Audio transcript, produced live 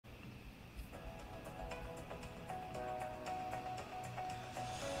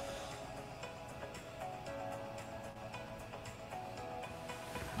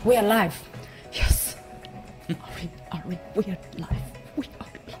We are live. Yes. Ari, we are live. We are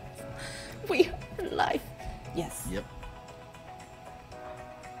live. We are live. Yes. Yep.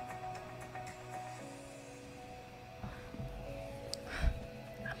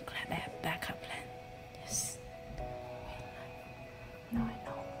 I'm glad I have backup plan. Yes. Now I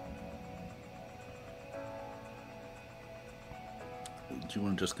know. Do you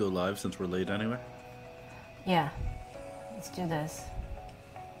want to just go live since we're late anyway? Yeah. Let's do this.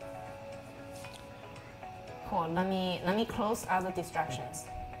 Cool. Let me close other distractions.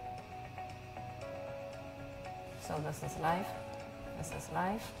 So this is live. This is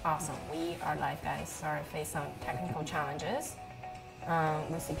live. Awesome. We are live, guys. Sorry, faced some technical challenges.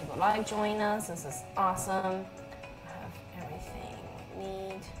 We see people live join us. This is awesome. I have everything we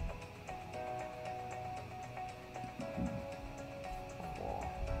need. Cool.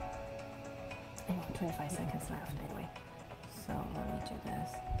 I got 25 seconds left anyway. So let me do this.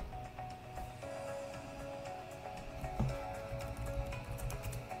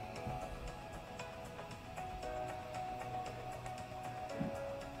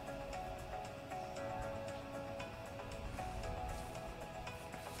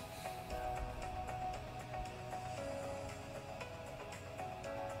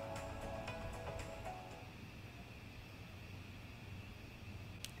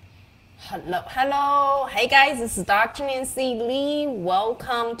 Hello. Hey guys, this is Dr. Nancy Lee.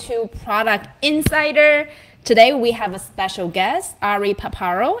 Welcome to Product Insider. Today we have a special guest, Ari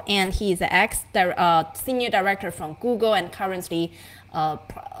Paparo, and he is an senior director from Google and currently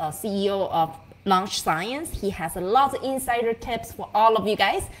CEO of LaunchScience. He has a lot of insider tips for all of you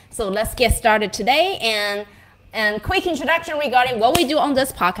guys. So let's get started today and quick introduction regarding what we do on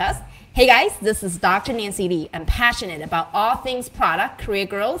this podcast. Hey guys, this is Dr. Nancy Lee. I'm passionate about all things product, career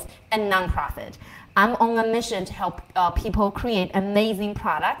growth, and nonprofit. I'm on a mission to help people create amazing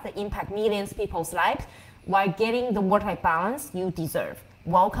products that impact millions of people's lives while getting the work-life balance you deserve.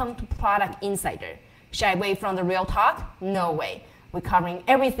 Welcome to Product Insider. Shy away from the real talk? No way. We're covering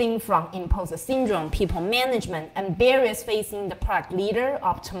everything from imposter syndrome, people management, and barriers facing the product leader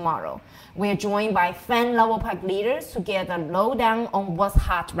of tomorrow. We're joined by fan-level product leaders to get a lowdown on what's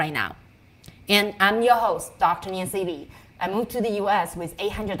hot right now. And I'm your host, Dr. Nancy Lee. I moved to the US with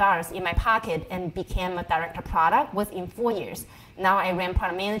 $800 in my pocket and became a director of product within 4 years. Now I run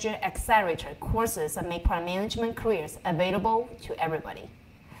Product Manager Accelerator courses that make product management careers available to everybody.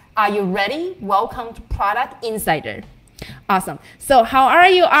 Are you ready? Welcome to Product Insider. Awesome. So how are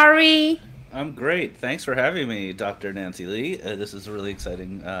you, Ari? I'm great. Thanks for having me, Dr. Nancy Lee. This is a really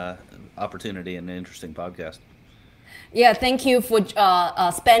exciting opportunity and an interesting podcast. Yeah, thank you for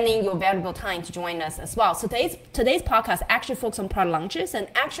spending your valuable time to join us as well. So today's podcast actually focuses on product launches, and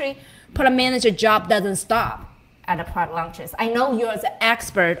actually product manager job doesn't stop at the product launches. I know you're the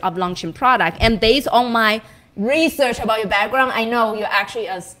expert of launching product, and based on my research about your background, I know you're actually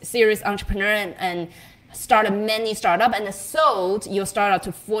a serious entrepreneur and started many startups and sold your startup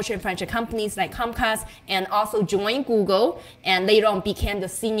to Fortune 500 companies like Comcast, and also joined Google, and later on became the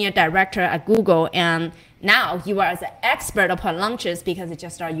senior director at Google. And now you are the expert upon launches because you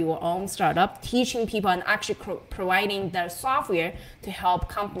just started your own startup, teaching people and actually providing the software to help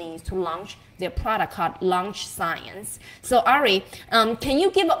companies to launch their product called LaunchScience. So Ari, can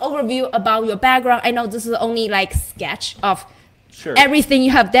you give an overview about your background? I know this is only like sketch of everything you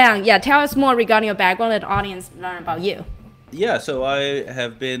have done. Yeah, tell us more regarding your background, let the audience learn about you. Yeah, so I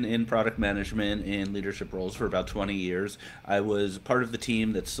have been in product management and leadership roles for about 20 years. I was part of the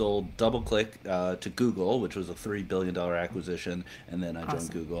team that sold DoubleClick to Google, which was a $3 billion acquisition, and then I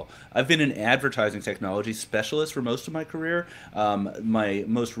joined Google. I've been an advertising technology specialist for most of my career. My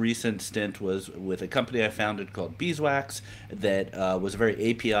most recent stint was with a company I founded called Beeswax that was a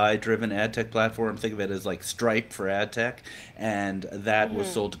very API-driven ad tech platform. Think of it as like Stripe for ad tech, and that was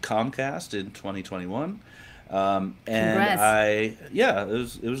sold to Comcast in 2021. And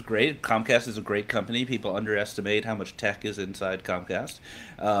Congrats. It was great. Comcast is a great company. People underestimate how much tech is inside Comcast.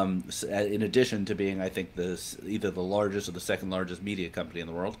 In addition to being, I think, either the largest or the second largest media company in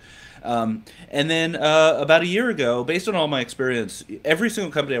the world. And then about a year ago, based on all my experience, every single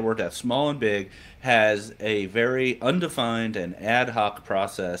company I worked at, small and big, has a very undefined and ad hoc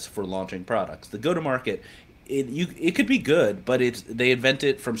process for launching products. The go-to-market, it could be good, but they invent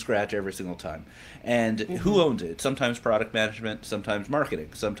it from scratch every single time. And who owns it? Sometimes product management, sometimes marketing,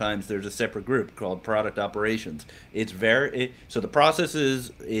 sometimes there's a separate group called product operations. So the process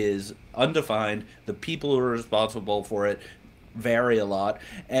is undefined. The people who are responsible for it vary a lot,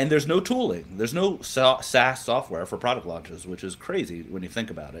 and there's no tooling. There's no SaaS software for product launches, which is crazy when you think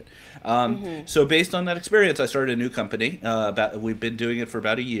about it. So based on that experience, I started a new company. We've been doing it for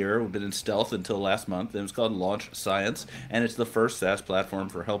about a year. We've been in stealth until last month, and it's called LaunchScience, and it's the first SaaS platform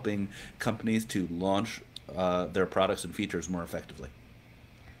for helping companies to launch their products and features more effectively.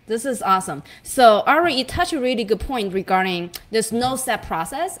 This is awesome. So Ari, you touched a really good point regarding there's no set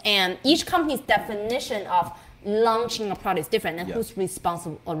process, and each company's definition of launching a product is different, and who's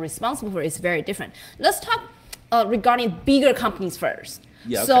responsible for it is very different. Let's talk regarding bigger companies first.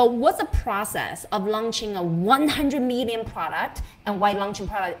 Yeah, so what's the process of launching a 100 million product, and why launching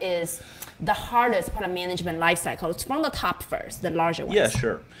product is the hardest product management lifecycle? It's from the top first, the larger ones. Yeah,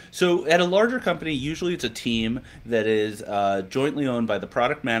 sure. So at a larger company, usually it's a team that is jointly owned by the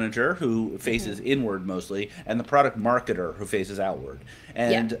product manager, who faces inward mostly, and the product marketer, who faces outward.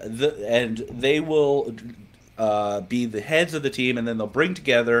 And they will be the heads of the team, and then they'll bring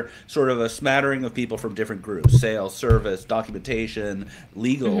together sort of a smattering of people from different groups: sales, service, documentation,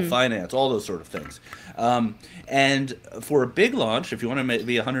 legal, finance, all those sort of things. And for a big launch, if you want to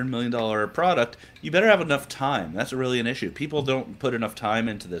be a $100 million product, you better have enough time. That's really an issue. People don't put enough time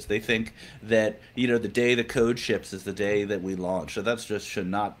into this. They think that, you know, the day the code ships is the day that we launch. So that's just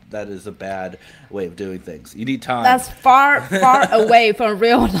that is a bad way of doing things. You need time. That's far away from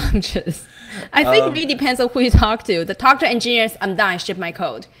real launches. I think it really depends on who you talk to. Talk to engineers, I'm done, I ship my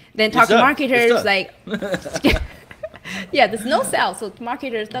code. Then talk to marketers, like, yeah, there's no sales, so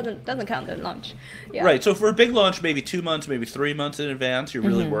marketers doesn't count as launch. Yeah. Right. So for a big launch, maybe 2 months, maybe 3 months in advance, you're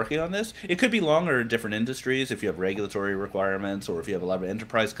really working on this. It could be longer in different industries if you have regulatory requirements, or if you have a lot of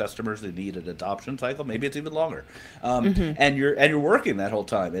enterprise customers that need an adoption cycle. Maybe it's even longer. And you're working that whole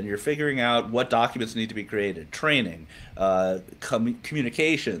time, and you're figuring out what documents need to be created, training,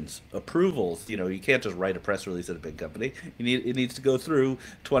 communications, approvals. You know, you can't just write a press release at a big company. It needs to go through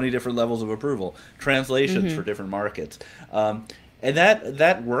 20 different levels of approval, translations for different markets. And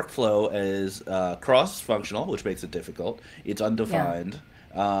that workflow is cross-functional, which makes it difficult. It's undefined,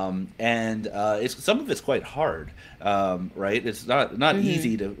 and some of it's quite hard, right? It's not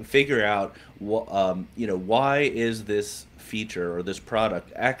easy to figure out why is this feature or this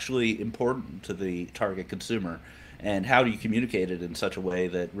product actually important to the target consumer, and how do you communicate it in such a way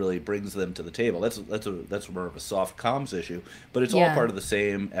that really brings them to the table? That's more of a soft comms issue, but it's all part of the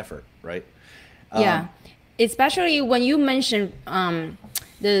same effort, right? Especially when you mention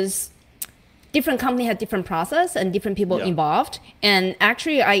there's different company have different process and different people involved. And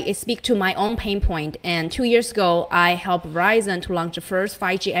actually, I speak to my own pain point. And 2 years ago, I helped Verizon to launch the first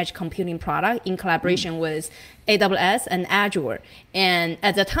 5G edge computing product in collaboration with AWS and Azure. And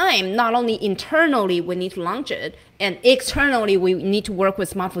at the time, not only internally we need to launch it, and externally we need to work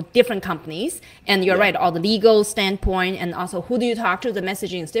with multiple different companies. And you're right, all the legal standpoint, and also who do you talk to, the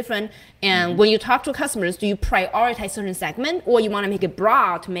messaging is different. And when you talk to customers, do you prioritize certain segment, or you want to make it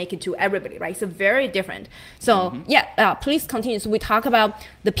broad to make it to everybody, right? So very different. So please continue. So we talk about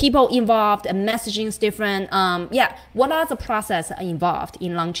the people involved, and messaging is different. What are the process involved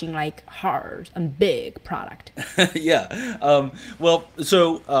in launching like hard and big product? I've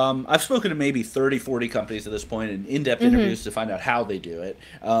spoken to maybe 30, 40 companies at this point in in-depth interviews to find out how they do it.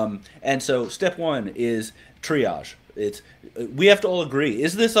 And so step one is triage. We have to all agree,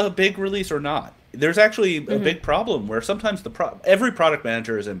 is this a big release or not? There's actually a big problem where sometimes every product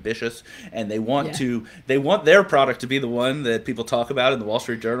manager is ambitious, and they want their product to be the one that people talk about in the Wall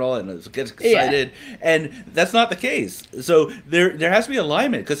Street Journal and gets excited, and that's not the case. So there has to be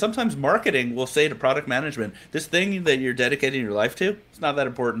alignment, because sometimes marketing will say to product management, this thing that you're dedicating your life to, it's not that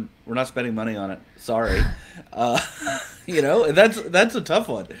important. We're not spending money on it. Sorry. And that's a tough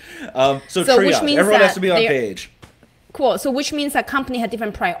one. So triage. Everyone has to be on page. Cool. So which means that company had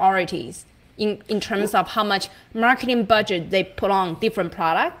different priorities in terms of how much marketing budget they put on different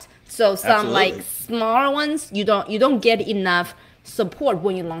product. So some like smaller ones, you don't get enough support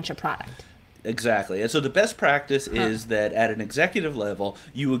when you launch a product. Exactly. And so the best practice is that at an executive level,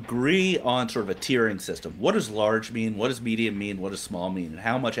 you agree on sort of a tiering system. What does large mean? What does medium mean? What does small mean? And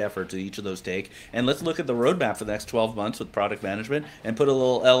how much effort do each of those take? And let's look at the roadmap for the next 12 months with product management and put a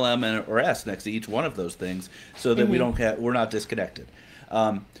little LM or S next to each one of those things, so that we're not disconnected.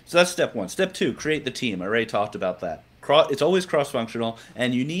 So that's step one. Step two, create the team. I already talked about that. It's always cross-functional,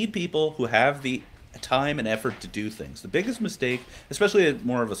 and you need people who have the time and effort to do things. The biggest mistake, especially at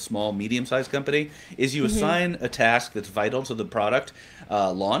more of a small, medium-sized company, is you assign a task that's vital to the product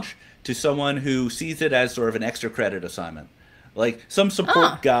launch to someone who sees it as sort of an extra credit assignment. Like some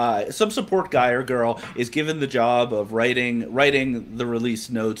support guy or girl is given the job of writing the release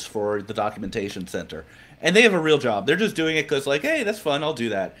notes for the documentation center, and they have a real job. They're just doing it because, like, hey, that's fun. I'll do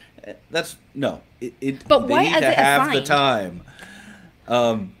that. That's no. But they why need is to it have the assigned?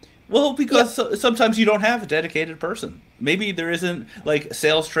 time. Well, because sometimes you don't have a dedicated person. Maybe there isn't, like,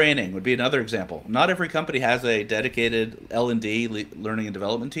 sales training would be another example. Not every company has a dedicated L&D, learning and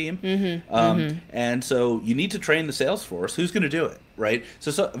development team. And so you need to train the sales force. Who's going to do it, right?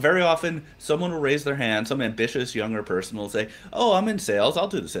 So very often someone will raise their hand, some ambitious younger person will say, oh, I'm in sales, I'll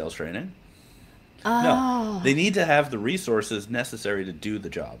do the sales training. No, they need to have the resources necessary to do the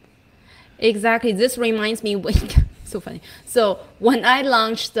job. Exactly. This reminds me, so funny. So when I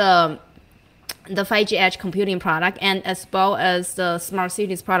launched the 5G Edge computing product and as well as the smart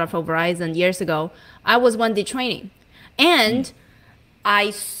cities product for Verizon years ago, I was one day training, and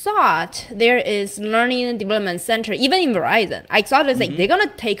I thought there is learning and development center even in Verizon. I thought it's like they're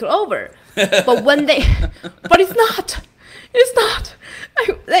gonna take over, but when they, but it's not. It's not.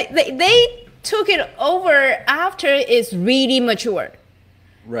 They took it over after it's really mature.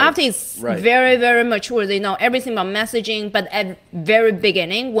 Right. After it's very, very mature, they know everything about messaging, but at very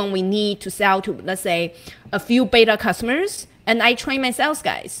beginning, when we need to sell to, let's say, a few beta customers, and I train my sales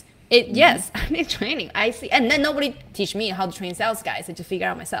guys. Yes, I need training. I see. And then nobody teach me how to train sales guys. I just figure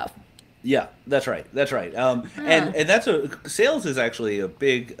out myself. Yeah, that's right. That's right. And that's sales is actually a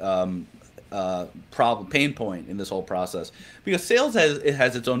big pain point in this whole process, because sales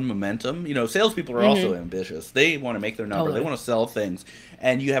has its own momentum. You know, salespeople are also ambitious. They want to make their number. They want to sell things,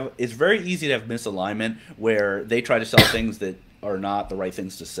 and it's very easy to have misalignment where they try to sell things that are not the right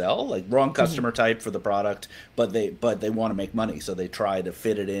things to sell, like wrong customer type for the product, but they want to make money, so they try to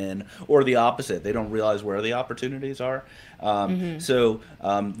fit it in, or the opposite. They don't realize where the opportunities are. So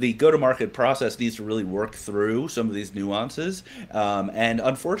the go-to-market process needs to really work through some of these nuances. And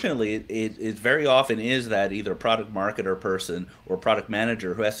unfortunately, it very often is that either product marketer person or product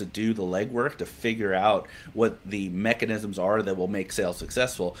manager who has to do the legwork to figure out what the mechanisms are that will make sales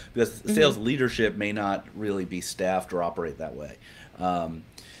successful, because sales leadership may not really be staffed or operate that way.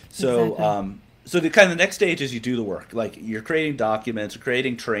 So the kind of the next stage is you do the work. Like, you're creating documents, you're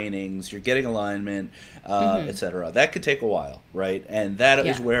creating trainings, you're getting alignment, etc. That could take a while, right? And that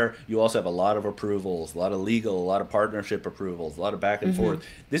is where you also have a lot of approvals, a lot of legal, a lot of partnership approvals, a lot of back and forth.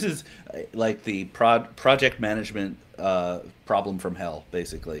 This is like the project management problem from hell,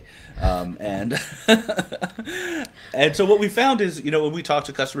 basically. And and so what we found is, when we talk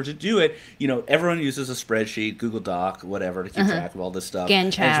to customers to do it, everyone uses a spreadsheet, Google Doc, whatever, to keep track of all this stuff.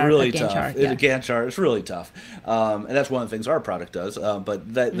 Gantt chart, it's really Gantt tough. chart, A Gantt chart, it's really tough. And that's one of the things our product does.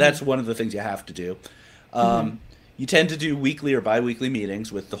 But that's one of the things you have to do. You tend to do weekly or bi-weekly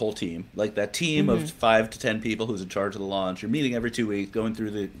meetings with the whole team, like that team of 5 to 10 people who's in charge of the launch. You're meeting every 2 weeks, going through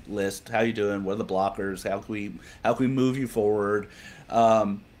the list. How you doing? What are the blockers? How can we move you forward?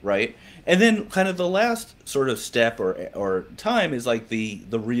 Right? And then kind of the last sort of step or time is like the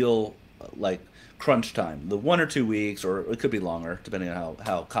real like crunch time, the 1 or 2 weeks, or it could be longer depending on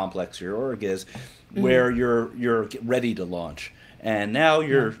how complex your org is, where you're ready to launch. And now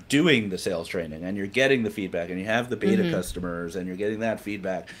you're doing the sales training, and you're getting the feedback, and you have the beta customers, and you're getting that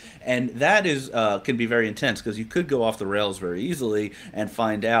feedback. And that is can be very intense, because you could go off the rails very easily and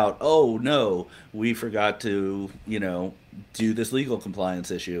find out, oh no, we forgot to, do this legal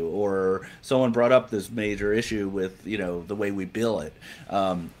compliance issue, or someone brought up this major issue with, the way we bill it.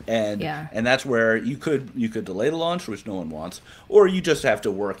 And that's where you could delay the launch, which no one wants, or you just have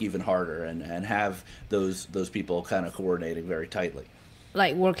to work even harder and have those people kind of coordinating very tightly.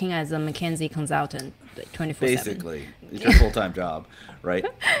 Like working as a McKinsey consultant 24/7. Basically, it's your full-time job, right?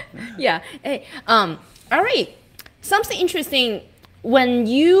 Yeah. Hey, all right. Something interesting when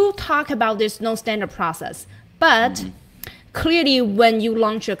you talk about this no standard process, but clearly when you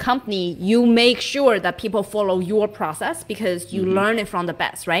launch a company, you make sure that people follow your process because you learn it from the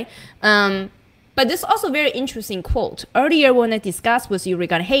best, right? But this is also a very interesting quote. Earlier when I discussed with you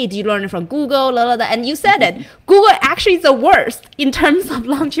regarding, hey, do you learn it from Google, and you said it, Google actually is the worst in terms of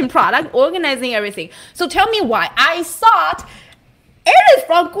launching product, organizing everything. So tell me why. I thought it is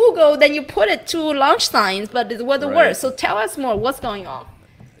from Google, then you put it to LaunchScience, but it was the worst. So tell us more, what's going on?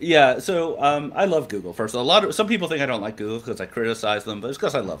 Yeah, so I love Google. First, some people think I don't like Google because I criticize them, but it's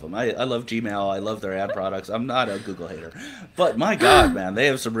because I love them. I love Gmail. I love their ad products. I'm not a Google hater, but my God, man, they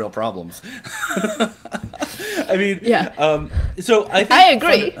have some real problems. I mean, so I think I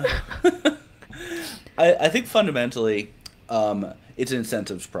agree. I think fundamentally, it's an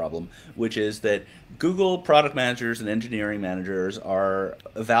incentives problem, which is that Google product managers and engineering managers are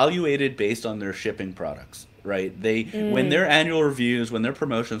evaluated based on their shipping products. right? They when their annual reviews, when their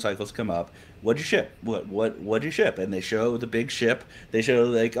promotion cycles come up, what'd you ship? What'd you ship? And they show the big ship. They show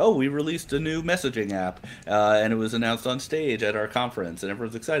like, oh, we released a new messaging app, and it was announced on stage at our conference, and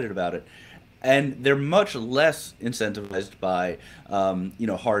everyone's excited about it. And they're much less incentivized by,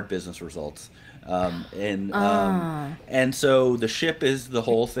 hard business results. And so the ship is the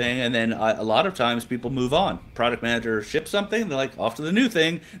whole thing, and then a lot of times people move on. Product manager ships something, they're like off to the new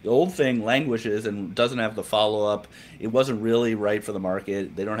thing. The old thing languishes and doesn't have the follow up. It wasn't really right for the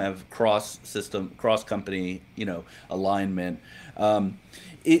market. They don't have cross company, alignment.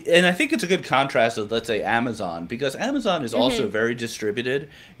 And I think it's a good contrast with, let's say, Amazon, because Amazon is also very distributed.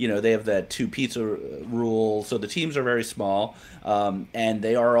 They have that 2 pizza rule, so the teams are very small, and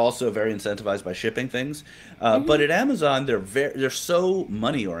they are also very incentivized by shipping things. But at Amazon, they're so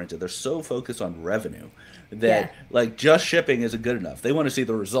money oriented. They're so focused on revenue that like just shipping isn't good enough. They want to see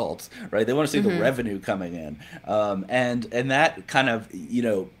the results, right? They want to see the revenue coming in, and that kind of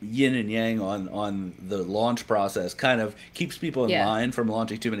yin and yang on the launch process kind of keeps people in line from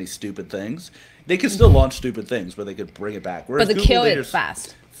launching too many stupid things. They could still launch stupid things, but they could bring it back. Whereas but they Google, kill they it just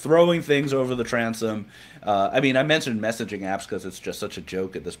fast. Throwing things over the transom. I mentioned messaging apps because it's just such a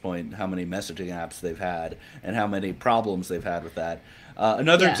joke at this point, how many messaging apps they've had and how many problems they've had with that.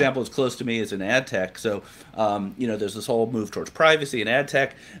 Another example that's close to me is in ad tech. So, there's this whole move towards privacy in ad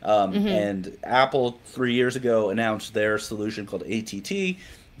tech. And Apple 3 years ago announced their solution called ATT.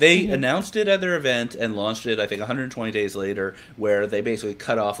 They announced it at their event and launched it, I think, 120 days later, where they basically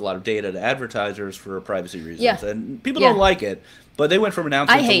cut off a lot of data to advertisers for privacy reasons. Yeah. And people don't like it, but they went from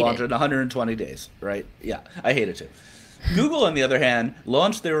announcement to launch in 120 days, right? Yeah, I hate it too. Google, on the other hand,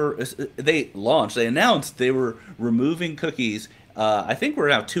 they announced they were removing cookies. I think we're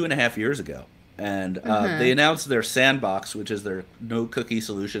now 2.5 years ago. And they announced their Sandbox, which is their no cookie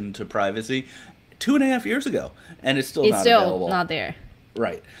solution to privacy, 2.5 years ago. And it's still not available. Not there.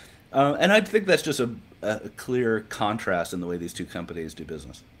 Right. And I think that's just a clear contrast in the way these two companies do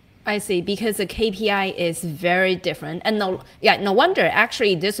business. I see, because the KPI is very different. And no wonder,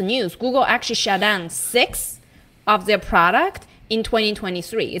 actually, this news, Google actually shut down 6 of their product in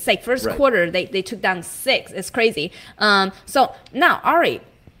 2023. It's like first quarter, they took down 6. It's crazy. So now, Ari,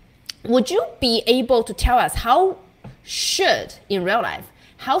 would you be able to tell us in real life,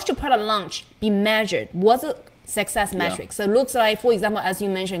 how should product launch be measured? What's the success metrics? So it looks like, for example, as you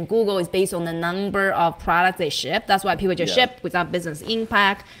mentioned, Google is based on the number of products they ship. That's why people just ship without business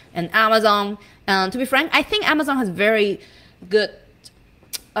impact. And Amazon, to be frank, I think Amazon has very good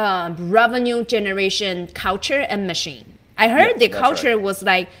revenue generation culture and machine. I heard the culture was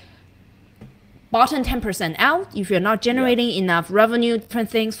like bottom 10% out. If you're not generating enough revenue, different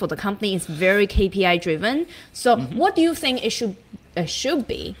things for the company, it's very KPI driven. So what do you think it should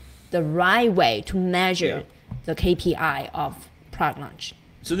be the right way to measure the KPI of product launch?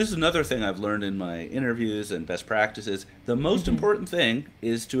 So this is another thing I've learned in my interviews and best practices. The most important thing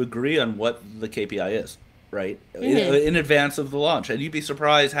is to agree on what the KPI is, right? In advance of the launch. And you'd be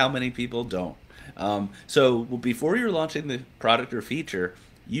surprised how many people don't. So before you're launching the product or feature,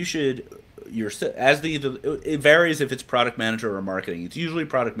 you should, it varies if it's product manager or marketing. It's usually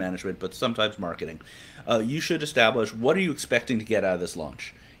product management, but sometimes marketing. You should establish, what are you expecting to get out of this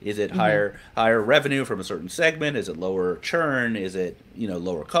launch? Is it higher revenue from a certain segment? Is it lower churn? Is it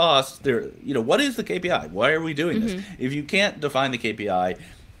lower costs? What is the KPI? Why are we doing this? If you can't define the KPI,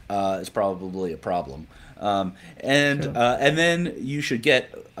 it's probably a problem. And then you should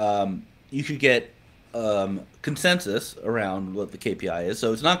get consensus around what the KPI is.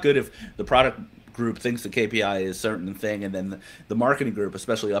 So it's not good if the product group thinks the KPI is a certain thing, and then the marketing group,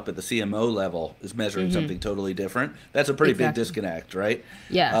 especially up at the CMO level, is measuring something totally different. That's a pretty big disconnect, right?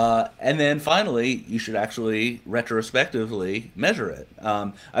 Yeah. And then finally, you should actually retrospectively measure it.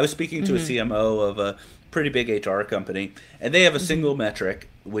 I was speaking to a CMO of a pretty big HR company, and they have a single metric,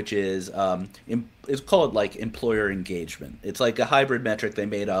 which is it's called like employer engagement. It's like a hybrid metric they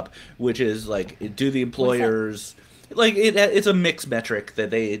made up, which is like, do the employers, like it's a mixed metric that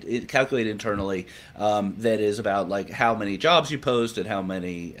they calculate internally, that is about like how many jobs you post and how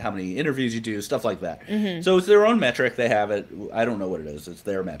many interviews you do, stuff like that. So it's their own metric. They have it. I don't know what it is. It's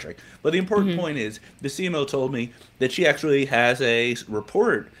their metric. But the important point is, the CMO told me that she actually has a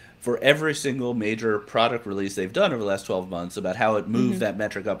report for every single major product release they've done over the last 12 months about how it moved that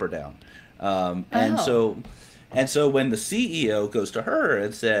metric up or down. And so when the CEO goes to her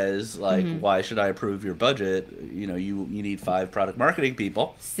and says, like, why should I approve your budget? You need 5 product marketing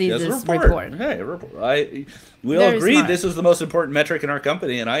people. See this report. Hey, a report. We all agreed this is the most important metric in our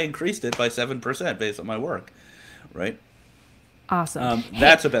company, and I increased it by 7% based on my work, right? Awesome.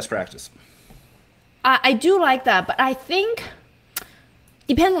 That's a best practice. I do like that, but I think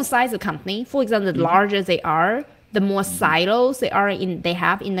depends on size of company. For example, the larger they are, the more silos they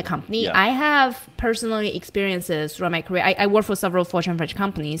have in the company. Yeah. I have personally experiences throughout my career. I work for several Fortune 500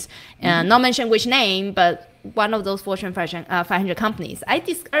 companies, and not mention which name, but one of those Fortune 500 companies.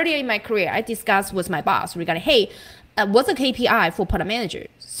 Earlier in my career, I discussed with my boss regarding, hey, what's a KPI for product manager?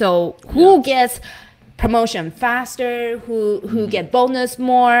 So who gets promotion faster? Who get bonus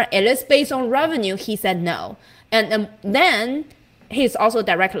more? It is based on revenue. He said no, and then he's also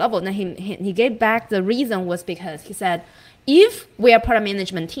direct level. Then he gave back the reason was because he said, if we are product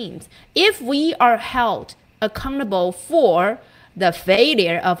management teams, if we are held accountable for the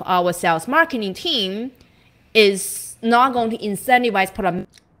failure of our sales marketing team, is not going to incentivize product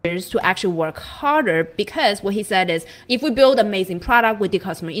managers to actually work harder, because what he said is, if we build amazing product, we did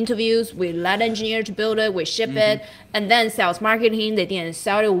customer interviews, we let engineer to build it, we ship it, and then sales marketing, they didn't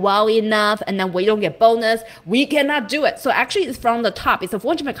sell it well enough, and then we don't get bonus, we cannot do it. So actually it's from the top, it's a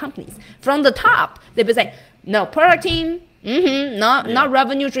Fortune companies. From the top, they've been saying, no, product team, not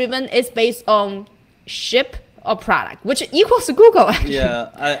revenue driven, it's based on ship or product, which equals to Google, actually.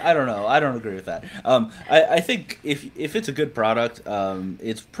 Yeah, I don't know. I don't agree with that. I think if it's a good product,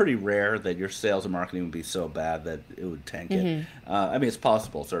 it's pretty rare that your sales and marketing would be so bad that it would tank it. I mean, it's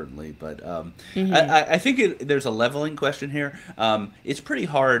possible, certainly, but I think there's a leveling question here. It's pretty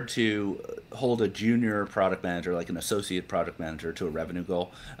hard to hold a junior product manager, like an associate product manager, to a revenue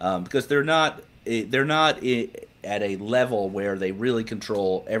goal, because they're not at a level where they really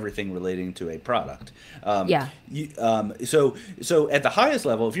control everything relating to a product. So at the highest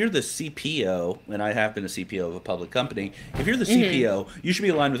level, if you're the CPO, and I have been a CPO of a public company, if you're the CPO, you should be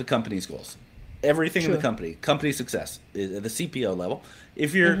aligned with the company's goals. Everything in the company success, at the CPO level.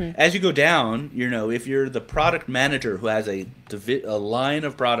 If you're, as you go down, if you're the product manager who has a line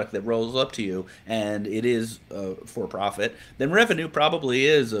of product that rolls up to you and it is for profit, then revenue probably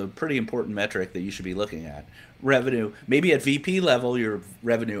is a pretty important metric that you should be looking at. Revenue, maybe at VP level, your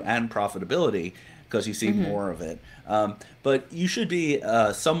revenue and profitability, because you see more of it. But you should be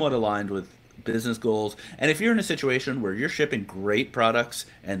somewhat aligned with business goals. And if you're in a situation where you're shipping great products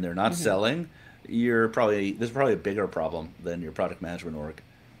and they're not selling, there's probably a bigger problem than your product management org.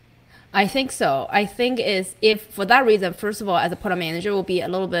 I think so. I think if for that reason, first of all, as a product manager, will be a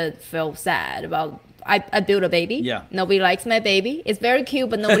little bit feel sad about, I built a baby. Yeah. Nobody likes my baby. It's very cute,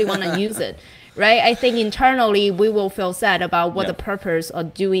 but nobody want to use it. Right? I think internally we will feel sad about what the purpose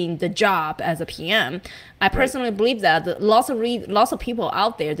of doing the job as a PM. I personally believe that lots of people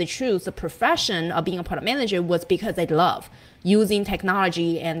out there, they choose the profession of being a product manager was because they love using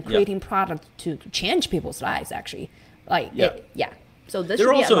technology and creating product to change people's lives, actually. So this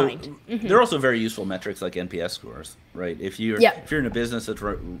should be aligned. There are also very useful metrics like NPS scores, right? If you're in a business that's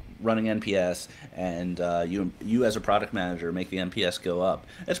running NPS and you as a product manager make the NPS go up,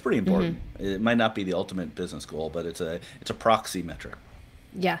 that's pretty important. It might not be the ultimate business goal, but it's a proxy metric.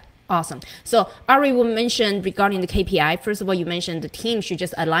 Yeah. Awesome. So Ari will mention regarding the KPI. First of all, you mentioned the team should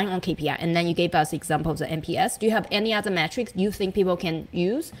just align on KPI, and then you gave us examples of NPS. Do you have any other metrics you think people can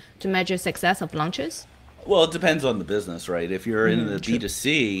use to measure success of launches? Well, it depends on the business, right? If you're in the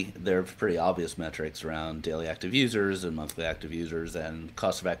B2C, there are pretty obvious metrics around daily active users and monthly active users and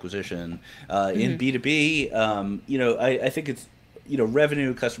cost of acquisition. In B2B, I think it's,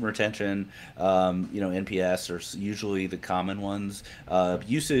 revenue, customer retention, NPS are usually the common ones.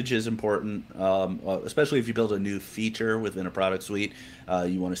 Usage is important, especially if you build a new feature within a product suite.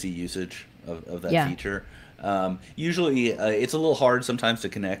 You want to see usage of that feature. Usually it's a little hard sometimes to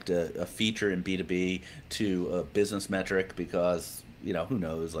connect a feature in B2B to a business metric because, who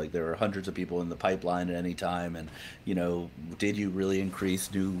knows, like there are hundreds of people in the pipeline at any time. And, did you really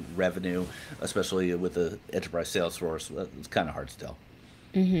increase new revenue, especially with the enterprise sales force? It's kind of hard to tell.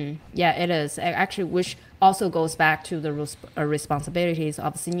 Yeah, it is. Actually, which also goes back to the responsibilities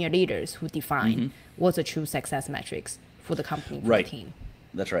of senior leaders who define what's the true success metrics for the company, for the team.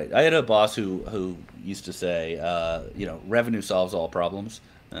 That's right. I had a boss who used to say, revenue solves all problems.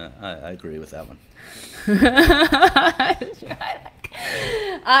 I agree with that one.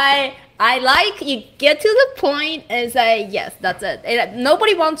 I like you get to the point and say, yes, that's it.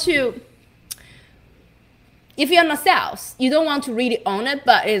 Nobody wants to, if you're in a sales, you don't want to really own it,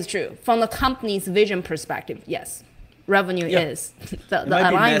 but it is true. From the company's vision perspective, yes. Revenue is the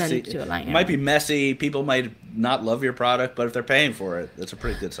alignment to align. It might be messy. People might not love your product, but if they're paying for it, that's a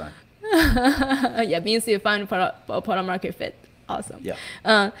pretty good sign. Means you find a product market fit. Awesome.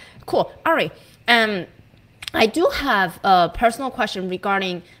 Yeah. Cool. Ari, I do have a personal question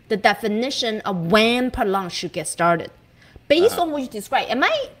regarding the definition of when per launch should get started. Based on what you described,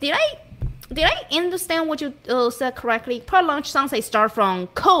 did I did I understand what you said correctly? Product launch sounds like start from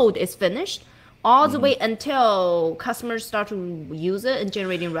code is finished all the way until customers start to use it and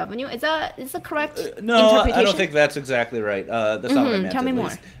generating revenue. Is that correct No, interpretation? I don't think that's exactly right. That's not what I meant. Tell me more.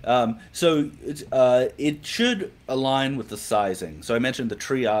 So it should align with the sizing. So I mentioned the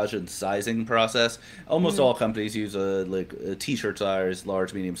triage and sizing process. Almost all companies use a t-shirt size,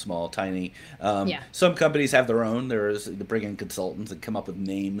 large, medium, small, tiny. Some companies have their own. They bring in consultants and come up with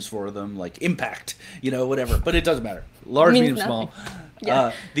names for them, like impact, whatever. But it doesn't matter. Large, medium, small.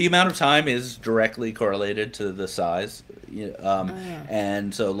 Yeah. The amount of time is directly correlated to the size.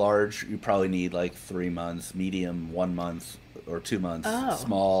 And so large, you probably need like 3 months, medium, 1 month or 2 months,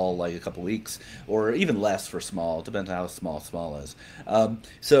 small, like a couple weeks, or even less for small. It depends on how small is.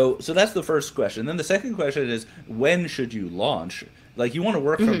 So that's the first question. Then the second question is, when should you launch? Like, you want to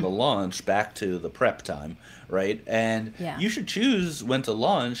work from the launch back to the prep time, right? And you should choose when to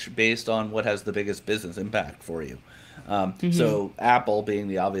launch based on what has the biggest business impact for you. So Apple being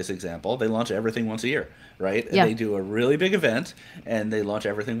the obvious example, they launch everything once a year, right? And they do a really big event and they launch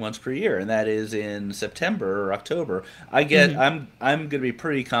everything once per year, and that is in September or October. I'm going to be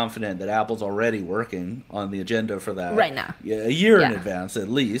pretty confident that Apple's already working on the agenda for that right now, a year in advance at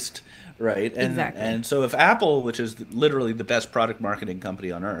least, right? And and so if Apple, which is literally the best product marketing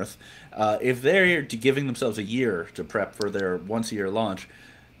company on earth, if they're giving themselves a year to prep for their once a year launch,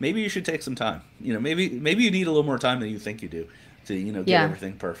 maybe you should take some time. Maybe you need a little more time than you think you do to get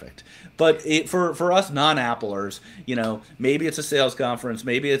everything perfect. But for us non-Applers, maybe it's a sales conference,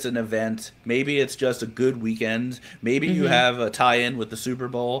 maybe it's an event, maybe it's just a good weekend, maybe you have a tie-in with the Super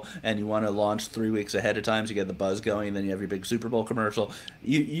Bowl and you want to launch 3 weeks ahead of time to get the buzz going, and then you have your big Super Bowl commercial.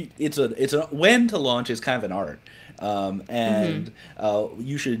 It's a when to launch is kind of an art. And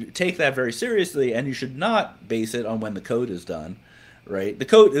you should take that very seriously, and you should not base it on when the code is done. Right, the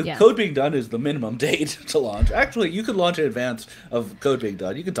code being done is the minimum date to launch. Actually, you could launch in advance of code being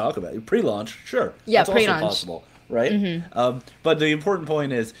done. You can talk about it. Pre-launch, sure. Yeah, that's also possible, right? But the important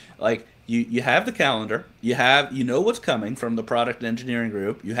point is, like, you have the calendar. You know what's coming from the product engineering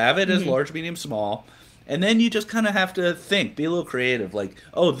group. You have it as large, medium, small. And then you just kind of have to think, be a little creative. Like,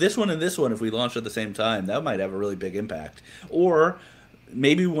 oh, this one and this one, if we launch at the same time, that might have a really big impact. Or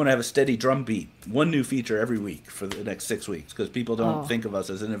maybe we want to have a steady drum beat, one new feature every week for the next 6 weeks, because people don't think of us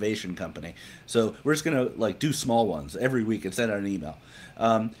as an innovation company. So we're just going to do small ones every week and send out an email.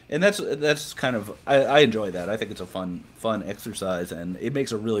 And that's kind of, I enjoy that. I think it's a fun exercise, and it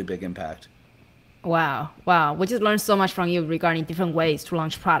makes a really big impact. Wow. We just learned so much from you regarding different ways to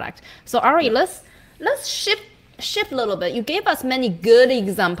launch product. So Ari, let's shift a little bit. You gave us many good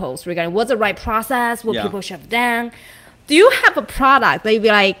examples regarding what's the right process, what people should have done. Do you have a product that you'd be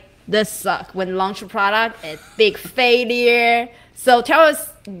like, this sucks when launch a product, it's big failure? So tell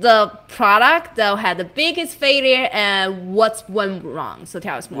us the product that had the biggest failure and what's went wrong. So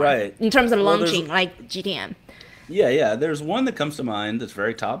tell us more. Right. In terms of launching, like GTM. Yeah. There's one that comes to mind that's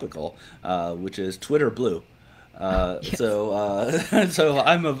very topical, which is Twitter Blue. Yes. So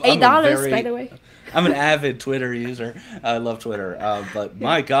I'm $8, by the way. I'm an avid Twitter user. I love Twitter, but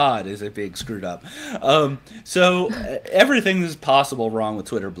my God, is it being screwed up. So everything is possible wrong with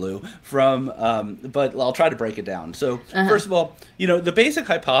Twitter Blue. But I'll try to break it down. So first of all, the basic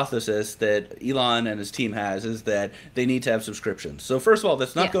hypothesis that Elon and his team has is that they need to have subscriptions. So first of all,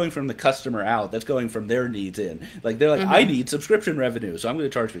 that's not going from the customer out. That's going from their needs in. Like, they're like, I need subscription revenue, so I'm going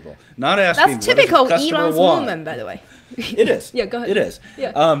to charge people. Not asking. That's typical Elon's movement, by the way. It is. Yeah, go ahead. It is.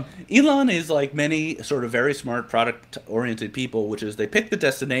 Yeah. Elon is like many sort of very smart product-oriented people, which is they pick the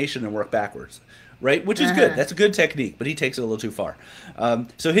destination and work backwards, right? Which is good. That's a good technique, but he takes it a little too far.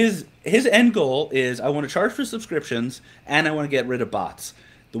 So his end goal is, I want to charge for subscriptions and I want to get rid of bots.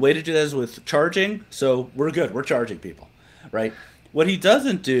 The way to do that is with charging. So we're good. We're charging people, right? What he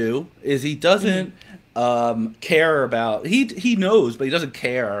doesn't do is he doesn't care about, he knows, but he doesn't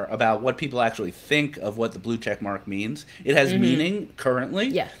care about what people actually think of what the blue check mark means. It has meaning currently.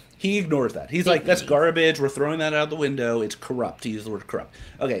 Yeah. He ignores that. He's like, that's garbage. We're throwing that out the window. It's corrupt. He used the word corrupt.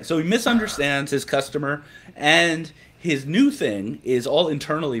 Okay, so he misunderstands his customer, and his new thing is all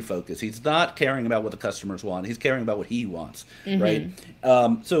internally focused. He's not caring about what the customers want. He's caring about what he wants, right?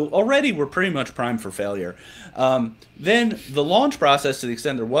 So already we're pretty much primed for failure. Then the launch process, to the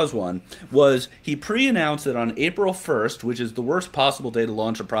extent there was one, was he pre-announced that on April 1st, which is the worst possible day to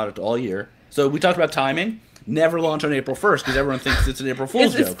launch a product all year. So we talked about timing. Never launch on April 1st because everyone thinks it's an April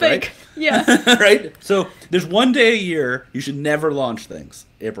Fool's joke, fake. Right? Yeah. Right? So there's one day a year you should never launch things,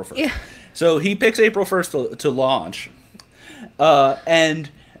 April 1st. Yeah. So he picks April 1st to launch. And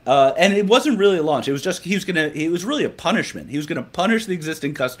And it wasn't really a launch. It was just it was really a punishment. He was gonna punish the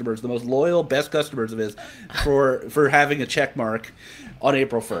existing customers, the most loyal, best customers of his, for having a check mark on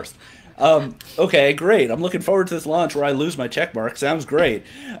April 1st. Okay, great. I'm looking forward to this launch where I lose my check mark. Sounds great.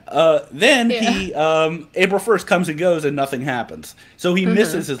 Then he April 1st comes and goes and nothing happens. So he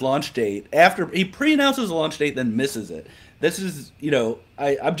misses his launch date. After he pre-announces the launch date, then misses it. This is,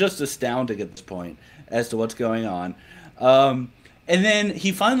 I'm just astounded at this point as to what's going on. And then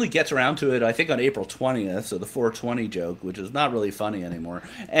he finally gets around to it, I think, on April 20th, so the 420 joke, which is not really funny anymore.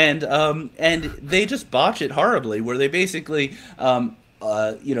 And they just botch it horribly, where they basically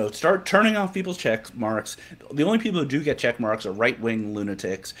start turning off people's check marks. The only people who do get check marks are right-wing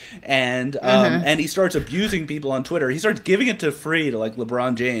lunatics, and he starts abusing people on Twitter. He starts giving it to free to like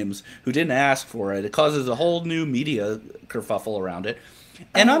LeBron James, who didn't ask for it. It causes a whole new media kerfuffle around it.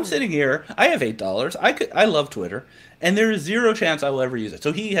 And I'm sitting here. I have $8. I love Twitter, and there is zero chance I will ever use it.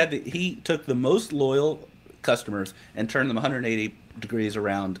 So he took the most loyal customers and turned them 180 degrees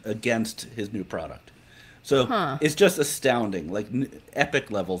around against his new product. So it's just astounding, like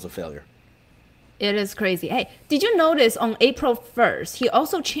epic levels of failure. It is crazy. Hey, did you notice on April 1st, he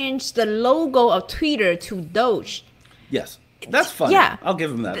also changed the logo of Twitter to Doge? Yes. That's funny. Yeah. I'll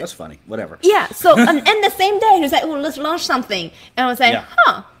give him that. That's funny. Whatever. Yeah. So, and the same day, he was like, oh, let's launch something. And I was like,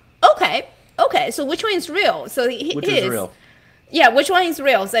 okay. So which one is real? So which is real? Yeah, which one is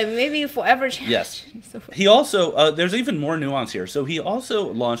real? So maybe forever change. Yes. He also, there's even more nuance here. So he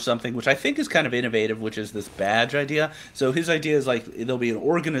also launched something which I think is kind of innovative, which is this badge idea. So his idea is like there'll be an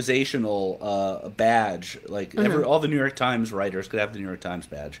organizational badge, like all the New York Times writers could have the New York Times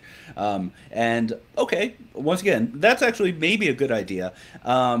badge. And okay, once again, that's actually maybe a good idea.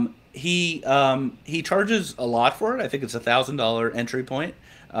 He charges a lot for it. I think it's $1,000 entry point.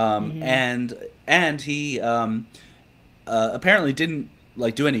 And he apparently didn't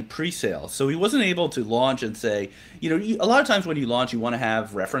like do any pre-sale, so he wasn't able to launch and say, a lot of times when you launch, you want to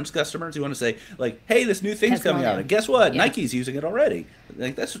have reference customers. You want to say like, hey, this new thing's coming out, and guess what? Nike's using it already.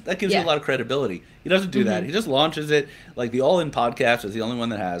 Like that gives you a lot of credibility. He doesn't do that. He just launches it. Like the All In podcast is the only one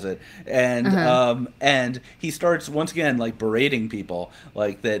that has it, and he starts once again like berating people,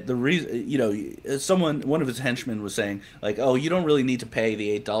 like that the reason one of his henchmen was saying like, oh, you don't really need to pay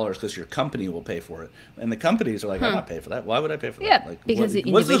the $8 because your company will pay for it, and the companies are like, I'm not paying for that. Why would I pay for that? Like, because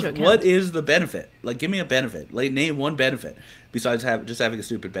what is the benefit? Like, give me a benefit. Like, name one benefit besides just having a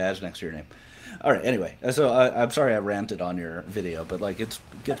stupid badge next to your name. All right. Anyway, so I'm sorry I ranted on your video, but like it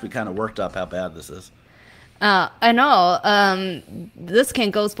gets me kind of worked up how bad this is. I know. This can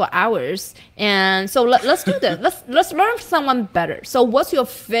go for hours, and so let's do this. Let's learn someone better. So, what's your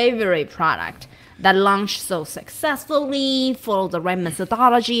favorite product that launched so successfully, follow the right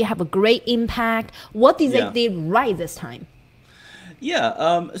methodology, have a great impact? What did they did right this time?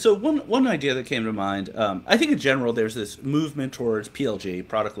 Yeah, so one idea that came to mind, I think in general there's this movement towards PLG,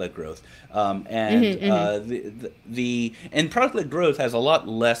 product-led growth, and product-led growth has a lot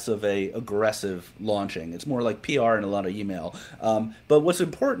less of a aggressive launching. It's more like PR and a lot of email. But what's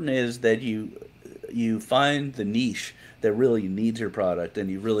important is that you find the niche that really needs your product, and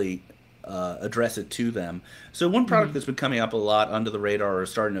you really address it to them. So one product that's been coming up a lot under the radar or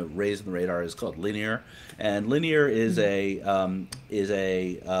starting to raise the radar is called Linear, and Linear is a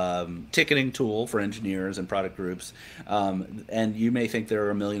ticketing tool for engineers and product groups. And you may think there are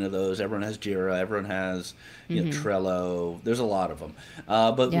a million of those. Everyone has Jira. Everyone has Trello. There's a lot of them.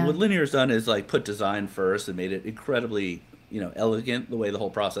 But what Linear's done is like put design first and made it incredibly elegant the way the whole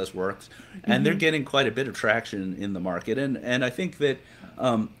process works, and they're getting quite a bit of traction in the market. And I think that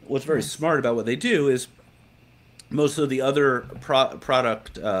what's very smart about what they do is most of the other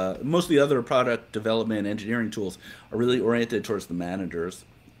product development engineering tools are really oriented towards the managers.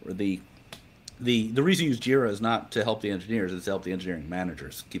 Or the reason you use Jira is not to help the engineers; it's to help the engineering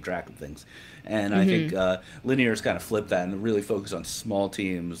managers keep track of things. And I think Linear's kind of flipped that and really focus on small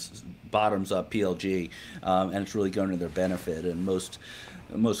teams, bottoms up PLG, and it's really going to their benefit. And most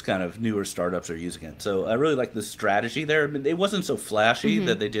kind of newer startups are using it. So I really like the strategy there. I mean, it wasn't so flashy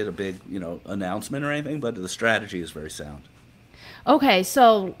that they did a big announcement or anything, but the strategy is very sound. Okay,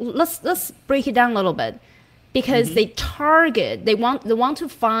 so let's break it down a little bit. Because they want to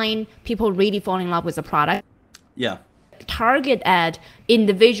find people really falling in love with the product. Yeah. Target at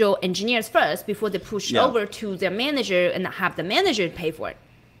individual engineers first before they push over to their manager and have the manager pay for it.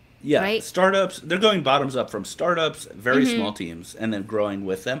 Yeah, right? startups, they're going bottoms up from startups, very small teams, and then growing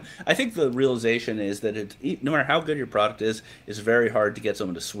with them. I think the realization is that no matter how good your product is, it's very hard to get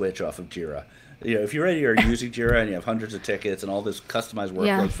someone to switch off of Jira. If you already are using Jira and you have hundreds of tickets and all this customized workflow,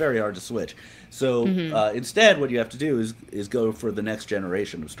 Yeah. it's very hard to switch. So instead, what you have to do is go for the next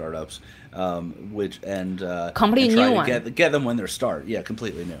generation of startups, Completely try new to one. get them when they start. Yeah,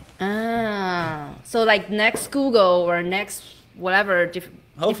 completely new. Ah, so like next Google or next whatever different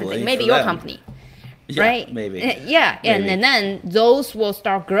Hopefully, thing, maybe for your them. company, Yeah, right? maybe. Yeah, and, Maybe. and then those will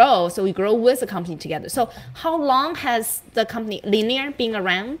start grow. So we grow with the company together. So how long has the company Linear been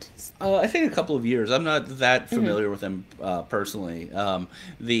around? I think a couple of years. I'm not that familiar with them personally.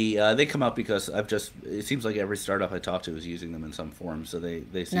 They come up because it seems like every startup I talk to is using them in some form. So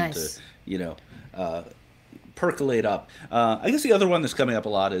they seem Nice. to, percolate up. I guess the other one that's coming up a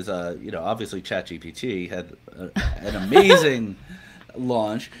lot is, obviously ChatGPT had an amazing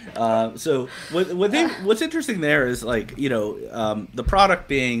launch. So what's interesting there is the product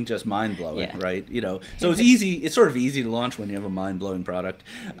being just mind blowing, Yeah. right? So it's easy. It's sort of easy to launch when you have a mind blowing product.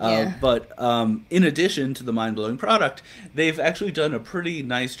 Yeah. But in addition to the mind blowing product, they've actually done a pretty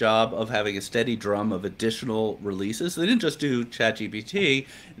nice job of having a steady drum of additional releases. They didn't just do ChatGPT.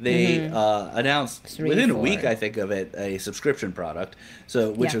 They announced 3, within a 4. week, I think, of it, a subscription product.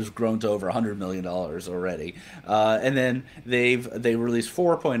 Which Yeah. has grown to over $100 million already. And then they released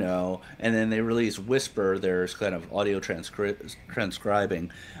 4.0, and then they released Whisper, their kind of audio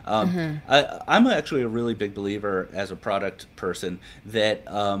transcribing. I'm actually a really big believer as a product person that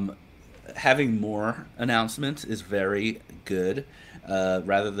having more announcements is very good.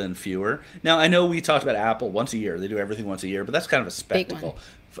 Rather than fewer. Now, I know we talked about Apple once a year. They do everything once a year, but that's kind of a spectacle.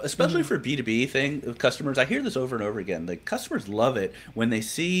 Especially for B2B customers. I hear this over and over again. Like, customers love it when they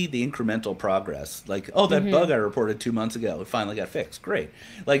see the incremental progress. Like, oh, that bug I reported 2 months ago, it finally got fixed. Great.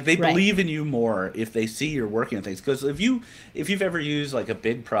 Like, they Right. believe in you more if they see you're working on things. Because if you've ever used like a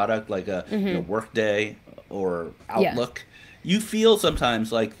big product like a Workday or Outlook, you feel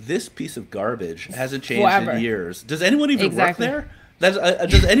sometimes like this piece of garbage hasn't changed Forever. in years. Does anyone even Exactly. work there?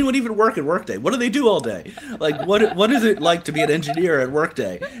 Does anyone even work at Workday? What do they do all day? Like, what is it like to be an engineer at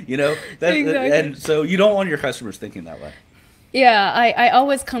Workday? Exactly. And so you don't want your customers thinking that way. Yeah, I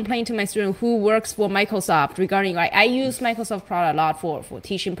always complain to my student who works for Microsoft regarding, like, I use Microsoft product a lot for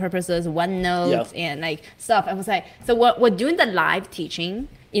teaching purposes, OneNote and like stuff. I was like, so what we're doing the live teaching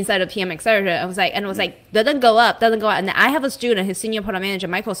inside of PM Accelerator. I was like, doesn't go up. And then I have a student, his senior product manager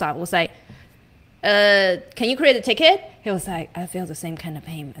at Microsoft, was like, can you create a ticket? He was like, I feel the same kind of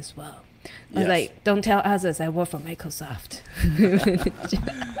pain as well. I was like, don't tell others I work for Microsoft.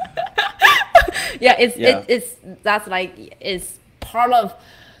 It's part of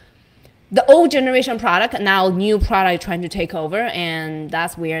the old generation product. Now new product trying to take over, and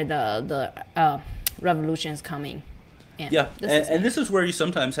that's where the revolution is coming. And this is where you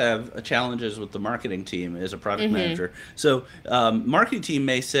sometimes have challenges with the marketing team as a product manager. So marketing team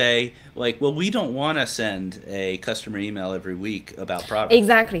may say, like, well, we don't want to send a customer email every week about products.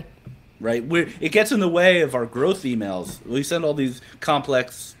 Exactly. Right? It gets in the way of our growth emails. We send all these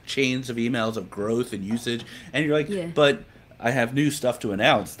complex chains of emails of growth and usage, and you're like, but I have new stuff to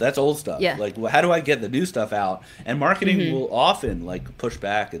announce. That's old stuff. Yeah. Like, well, how do I get the new stuff out? And marketing will often like push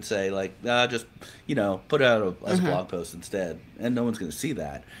back and say, like, just put out as a blog post instead, and no one's going to see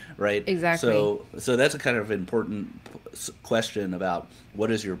that, right? Exactly. So that's a kind of important question about what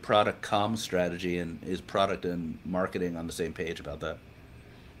is your product comm strategy, and is product and marketing on the same page about that?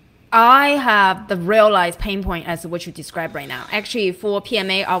 I have the real life pain point as what you described right now. Actually, for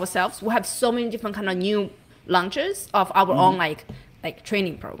PMA ourselves, we have so many different kind of new launches of our own like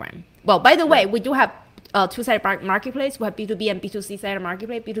training program. Well, by the way, we do have two-sided marketplace. We have B2B and B2C sided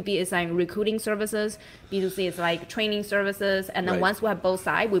marketplace. B2B is like recruiting services. B2C is like training services. And then once we have both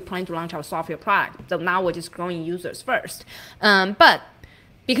sides, we plan to launch our software product. So now we're just growing users first. But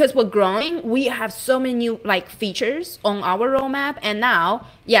because we're growing, we have so many new like features on our roadmap, and now,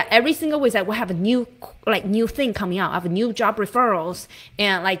 every single week that we have a new thing coming out. I have new job referrals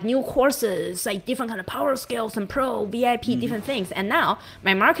and like new courses, like different kind of power skills and pro VIP different things. And now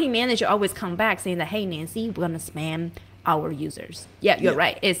my marketing manager always come back saying that, hey Nancy, we're gonna spam our users. You're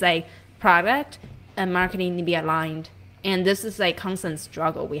right. It's like product and marketing need to be aligned, and this is like constant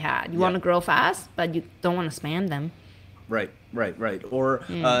struggle we had. You want to grow fast, but you don't want to spam them. Right. Or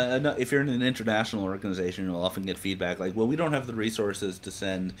if you're in an international organization, you'll often get feedback like, well, we don't have the resources to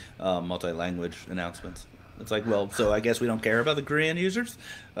send multi-language announcements. It's like, well, so I guess we don't care about the Korean users?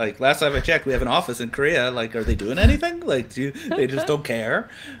 Like, last time I checked, we have an office in Korea. Like, are they doing anything? Like, they just don't care?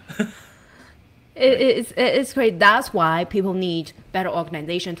 It's great. That's why people need better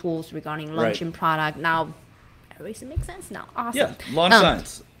organization tools regarding launching product. Now, everything makes sense now. Awesome. Yeah,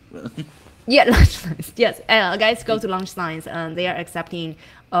 LaunchScience. Yeah, LaunchScience. Yes, guys, go to LaunchScience, and they are accepting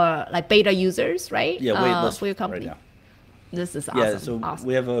like beta users, right? Yeah, waitlist for your company. right now. This is awesome. Yeah, so awesome.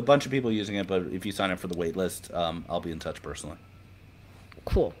 we have a bunch of people using it, but if you sign up for the waitlist, I'll be in touch personally.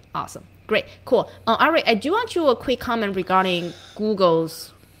 Cool. Awesome. Great. Cool. Ari, I do want to do a quick comment regarding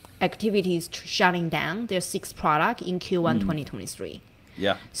Google's activities shutting down their 6th product in Q1 2023.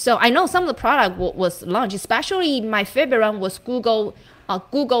 Yeah. So I know some of the product was launched, especially my favorite one was Google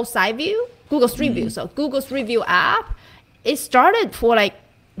Side View, Google Street View. So Google Street View app, it started for like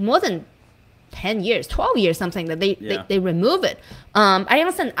more than 10 years, 12 years, something that they remove it. I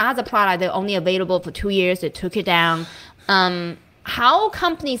understand as a product, they're only available for 2 years. They took it down. How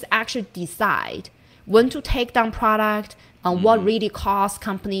companies actually decide when to take down product, what really cause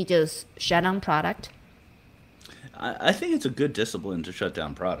company just shut down product? I think it's a good discipline to shut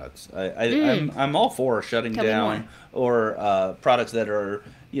down products. I'm all for shutting down or products that are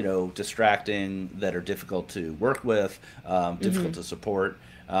distracting, that are difficult to work with, difficult to support.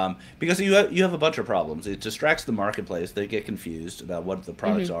 Because you have a bunch of problems. It distracts the marketplace. They get confused about what the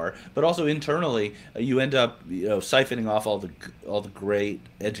products are, but also internally, you end up siphoning off all the great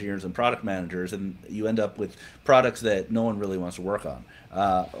engineers and product managers, and you end up with products that no one really wants to work on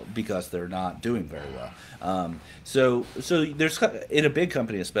because they're not doing very well. So there's, in a big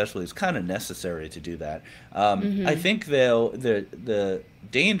company especially, it's kind of necessary to do that. I think though the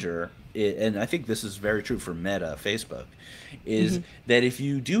danger, and I think this is very true for Meta, Facebook, is that if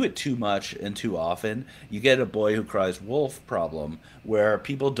you do it too much and too often, you get a boy who cries wolf problem where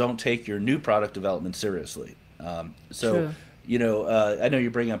people don't take your new product development seriously. True. I know you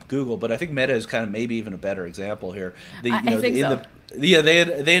bring up Google, but I think Meta is kind of maybe even a better example here. I think so.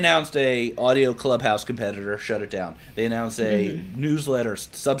 They announced a audio Clubhouse competitor, shut it down. They announced a newsletter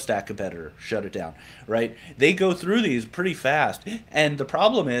Substack competitor, shut it down. Right? They go through these pretty fast, and the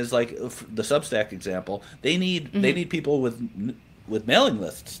problem is, like the Substack example, they need people with mailing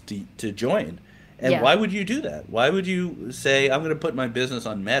lists to join. And why would you do that? Why would you say, I'm going to put my business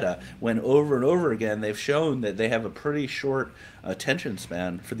on Meta, when over and over again they've shown that they have a pretty short attention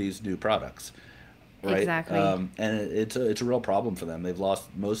span for these new products? Right? Exactly. And it's a real problem for them. They've lost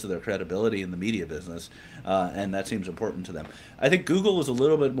most of their credibility in the media business, and that seems important to them. I think Google is a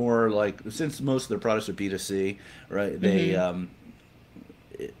little bit more like, since most of their products are B2C, right? They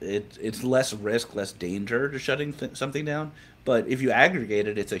it's less risk, less danger to shutting something down. But if you aggregate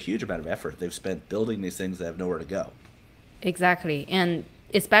it, it's a huge amount of effort they've spent building these things that have nowhere to go. Exactly. And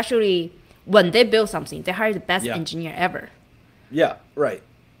especially when they build something, they hire the best engineer ever. Yeah, right.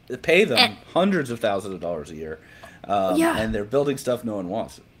 They pay them hundreds of thousands of dollars a year. And they're building stuff no one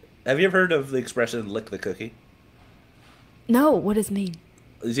wants. Have you ever heard of the expression "lick the cookie"? No, what does it mean?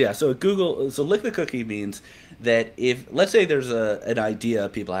 Yeah, so lick the cookie means that if, let's say there's an idea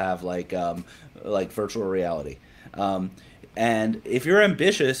people have like virtual reality. And if you're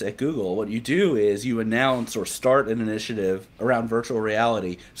ambitious at Google, what you do is you announce or start an initiative around virtual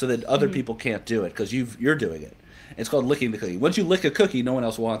reality so that other people can't do it because you're doing it. It's called licking the cookie. Once you lick a cookie, no one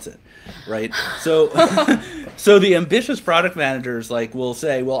else wants it, right? So, so the ambitious product managers will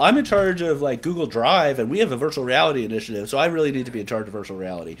say, well, I'm in charge of Google Drive, and we have a virtual reality initiative, so I really need to be in charge of virtual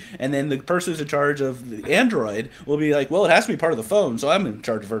reality. And then the person who's in charge of Android will be like, well, it has to be part of the phone, so I'm in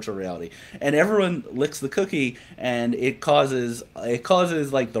charge of virtual reality. And everyone licks the cookie, and it causes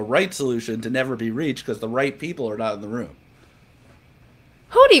the right solution to never be reached because the right people are not in the room.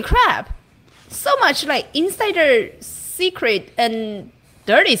 Holy crap! So much insider secret and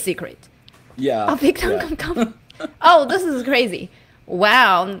dirty secret. Yeah. A big company. Oh, this is crazy.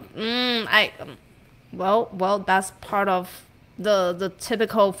 Wow. Well, that's part of the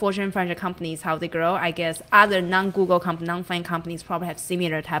typical Fortune 500 companies, how they grow. I guess other non-Google non-FAANG companies probably have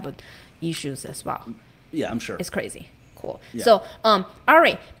similar type of issues as well. Yeah, I'm sure. It's crazy. Cool. Yeah. So,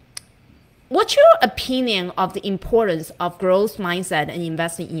 Ari, what's your opinion of the importance of growth mindset and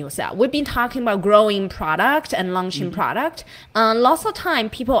investing in yourself? We've been talking about growing product and launching product. Lots of time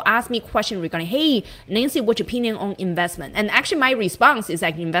people ask me questions regarding, hey, Nancy, what's your opinion on investment? And actually my response is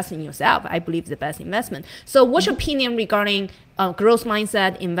investing in yourself. I believe the best investment. So what's your opinion regarding growth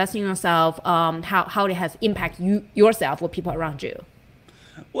mindset, investing in yourself, how it has impacted yourself or people around you?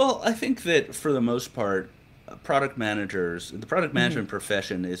 Well, I think that for the most part, the product management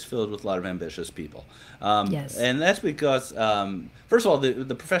profession is filled with a lot of ambitious people. Yes. And that's because, first of all,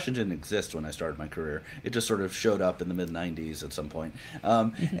 the profession didn't exist when I started my career. It just sort of showed up in the mid-90s at some point.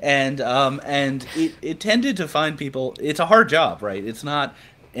 And it tended to find people, it's a hard job, right? It's not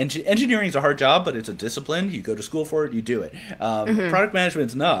engineering is a hard job, but it's a discipline. You go to school for it, you do it. Product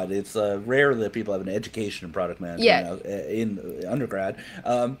management's not. It's rare that people have an education in product management in undergrad.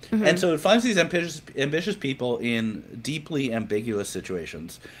 And so it finds these ambitious people in deeply ambiguous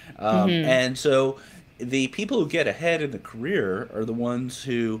situations. And so the people who get ahead in the career are the ones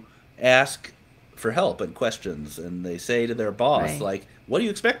who ask for help and questions, and they say to their boss, like, what do you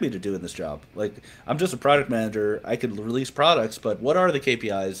expect me to do in this job? Like, I'm just a product manager. I could release products, but what are the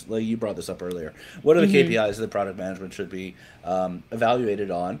KPIs? Like, you brought this up earlier. What are the KPIs that product management should be evaluated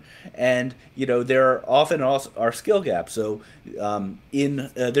on? And, you know, there often also are skill gaps. So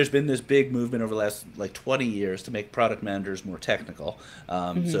there's been this big movement over the last, like, 20 years to make product managers more technical.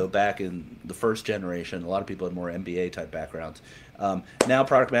 So back in the first generation, a lot of people had more MBA-type backgrounds. Now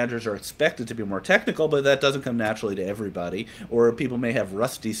product managers are expected to be more technical, but that doesn't come naturally to everybody. Or people may have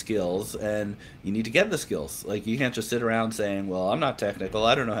rusty skills, and you need to get the skills. Like, you can't just sit around saying, well, I'm not technical,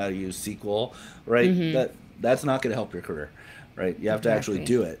 I don't know how to use SQL, right? That's not going to help your career, right? You have to actually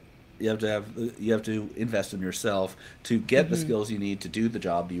do it. You have to invest in yourself to get the skills you need to do the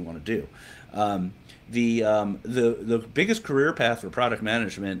job you want to do. The biggest career path for product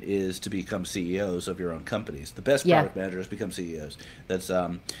management is to become CEOs of your own companies. The best product managers become CEOs.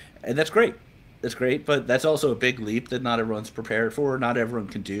 And that's great. That's great, but that's also a big leap that not everyone's prepared for. Not everyone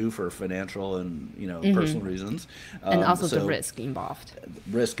can do for financial and personal reasons, and also the risk involved.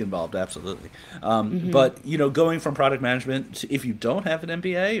 Risk involved, absolutely. But going from product management to, if you don't have an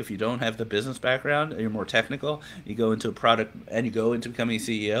MBA, if you don't have the business background, and you're more technical, you go into a product and you go into becoming a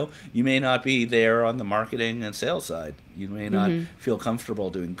CEO. You may not be there on the marketing and sales side. You may not feel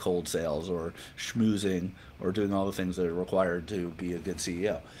comfortable doing cold sales or schmoozing or doing all the things that are required to be a good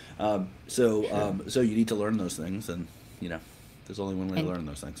CEO. So you need to learn those things, and there's only one way to learn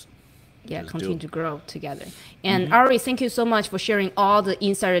those things. Yeah, continue to grow together. And Ari, thank you so much for sharing all the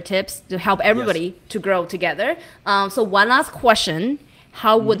insider tips to help everybody to grow together. So one last question: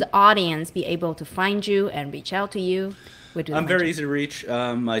 how would the audience be able to find you and reach out to you? I'm very easy to reach.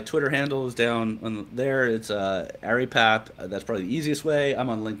 My Twitter handle is down on there. It's Ari Pap. That's probably the easiest way. I'm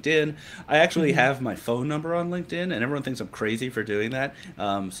on LinkedIn. I actually have my phone number on LinkedIn, and everyone thinks I'm crazy for doing that.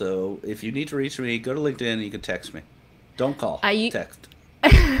 So if you need to reach me, go to LinkedIn and you can text me. Don't call. Text.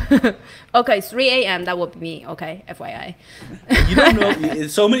 Okay, 3 a.m. That would be me. Okay, FYI. You don't know.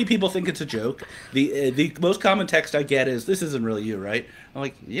 So many people think it's a joke. The most common text I get is, "This isn't really you, right?" I'm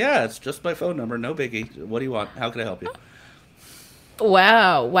like, "Yeah, it's just my phone number. No biggie. What do you want? How can I help you?"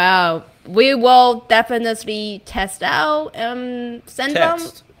 Wow. We will definitely test out. Send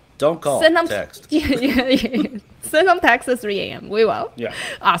text. them. Don't call. Send them text. Send them text at 3 a.m. We will. Yeah.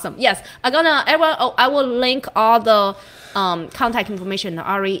 Awesome. Yes. I will link all the contact information to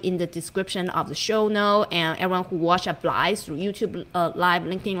Ari in the description of the show note, and everyone who watch up live through YouTube Live,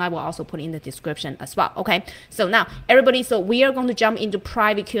 LinkedIn Live will also put in the description as well. Okay. So now everybody, we are going to jump into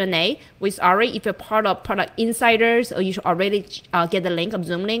private Q&A with Ari. If you're part of Product Insiders, you should already get the link of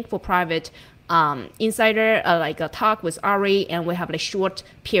Zoom link for private insider, like a talk with Ari, and we have a short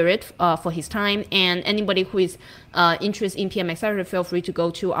period for his time. And anybody who is interested in PM Accelerator, feel free to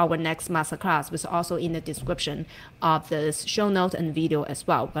go to our next masterclass, which is also in the description of this show notes and video as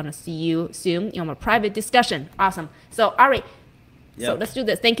well. We're gonna see you soon in our private discussion. Awesome. So Ari, so let's do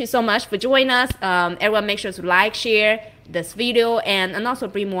this. Thank you so much for joining us. Everyone, make sure to like, share this video, and also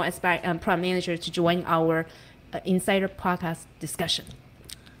bring more product managers to join our insider podcast discussion.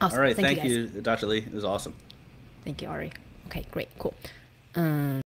 Awesome. All right. Thank you, Dr. Lee. It was awesome. Thank you, Ari. Okay, great. Cool.